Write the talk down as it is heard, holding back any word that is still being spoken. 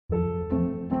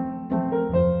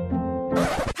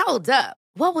Hold up.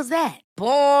 What was that?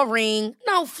 Boring.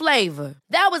 No flavor.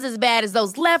 That was as bad as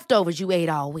those leftovers you ate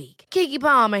all week. Keke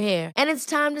Palmer here, and it's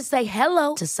time to say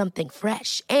hello to something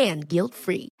fresh and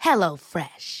guilt-free. Hello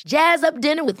Fresh. Jazz up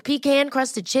dinner with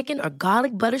pecan-crusted chicken or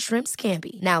garlic butter shrimp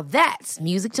scampi. Now that's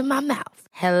music to my mouth.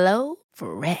 Hello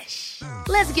Fresh.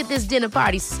 Let's get this dinner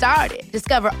party started.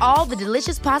 Discover all the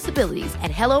delicious possibilities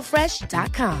at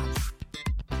hellofresh.com.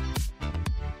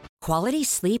 Quality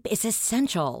sleep is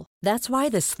essential. That's why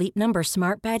the Sleep Number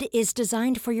Smart Bed is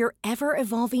designed for your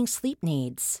ever-evolving sleep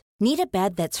needs. Need a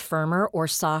bed that's firmer or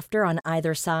softer on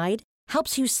either side?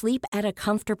 Helps you sleep at a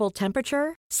comfortable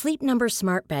temperature? Sleep Number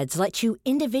Smart Beds let you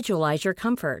individualize your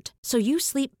comfort, so you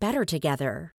sleep better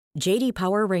together. J.D.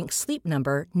 Power ranks Sleep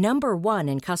Number number 1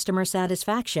 in customer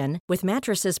satisfaction with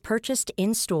mattresses purchased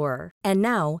in-store. And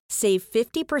now, save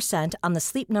 50% on the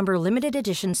Sleep Number Limited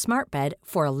Edition Smart Bed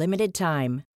for a limited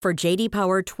time. For J.D.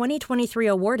 Power 2023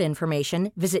 award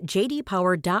information, visit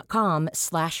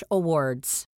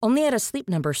jdpower.com/awards. Only at a Sleep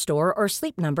Number store or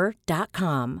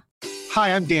sleepnumber.com.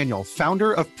 Hi, I'm Daniel,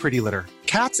 founder of Pretty Litter.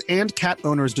 Cats and cat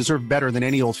owners deserve better than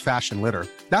any old-fashioned litter.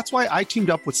 That's why I teamed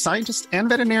up with scientists and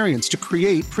veterinarians to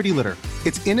create Pretty Litter.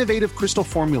 Its innovative crystal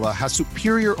formula has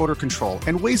superior odor control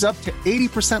and weighs up to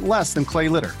 80% less than clay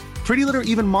litter. Pretty Litter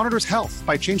even monitors health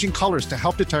by changing colors to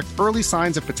help detect early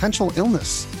signs of potential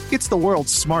illness. It's the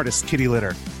world's smartest kitty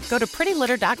litter. Go to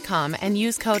prettylitter.com and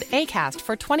use code ACAST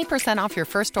for 20% off your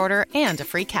first order and a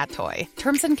free cat toy.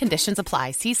 Terms and conditions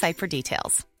apply. See site for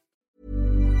details.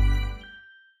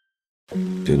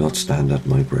 Do not stand at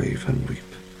my grave and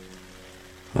weep.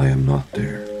 I am not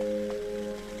there.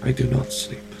 I do not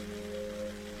sleep.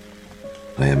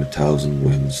 I am 1,000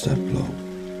 winds that blow.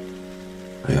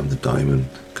 I am the diamond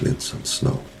glints on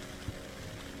snow.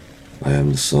 I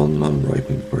am the sun on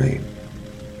ripened grain.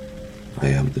 I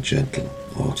am the gentle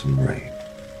autumn rain.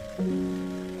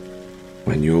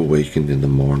 When you awakened in the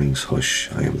morning's hush,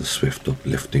 I am the swift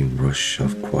uplifting rush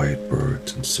of quiet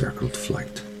birds in circled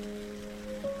flight.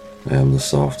 I am the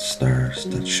soft stars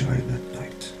that shine at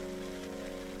night.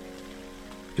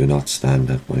 Do not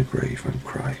stand at my grave and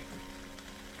cry.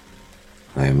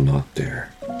 I am not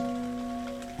there.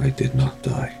 I did not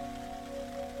die.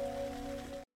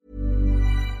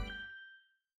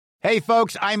 Hey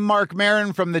folks, I'm Mark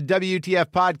Maron from the WTF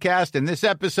Podcast, and this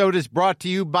episode is brought to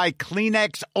you by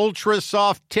Kleenex Ultra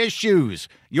Soft Tissues,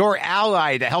 your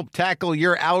ally to help tackle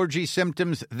your allergy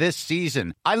symptoms this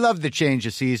season. I love the change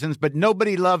of seasons, but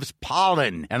nobody loves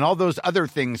pollen and all those other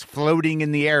things floating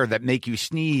in the air that make you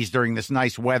sneeze during this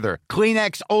nice weather.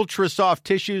 Kleenex Ultra Soft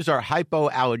Tissues are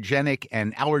hypoallergenic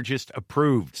and allergist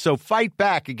approved, so fight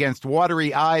back against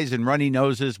watery eyes and runny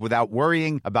noses without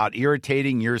worrying about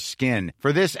irritating your skin.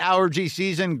 For this allergy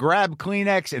season, grab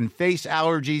Kleenex and face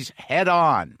allergies head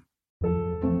on.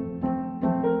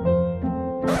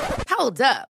 Hold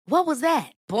up. What was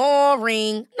that?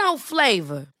 Boring. No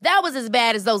flavor. That was as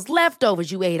bad as those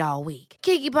leftovers you ate all week.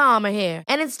 Keke Palmer here,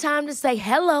 and it's time to say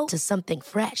hello to something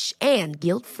fresh and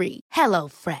guilt-free. Hello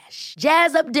Fresh.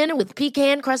 Jazz up dinner with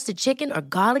pecan-crusted chicken or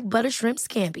garlic butter shrimp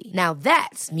scampi. Now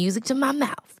that's music to my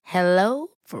mouth. Hello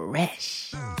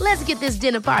Fresh. Let's get this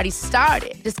dinner party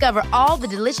started. Discover all the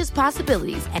delicious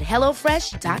possibilities at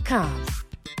hellofresh.com.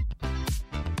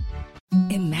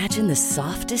 Imagine the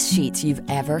softest sheets you've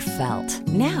ever felt.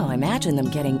 Now imagine them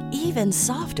getting even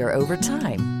softer over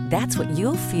time. That's what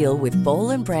you'll feel with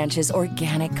Boll & Branch's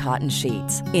organic cotton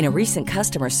sheets. In a recent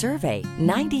customer survey,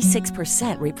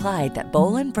 96% replied that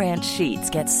Boll & Branch sheets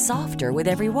get softer with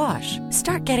every wash.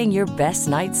 Start getting your best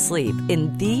night's sleep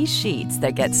in these sheets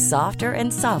that get softer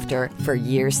and softer for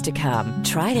years to come.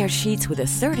 Try their sheets with a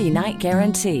 30-night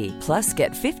guarantee. Plus,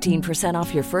 get 15%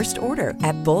 off your first order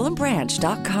at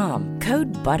bollandbranch.com.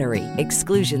 Code BUTTERY.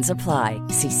 Exclusions apply.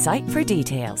 See site for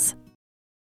details.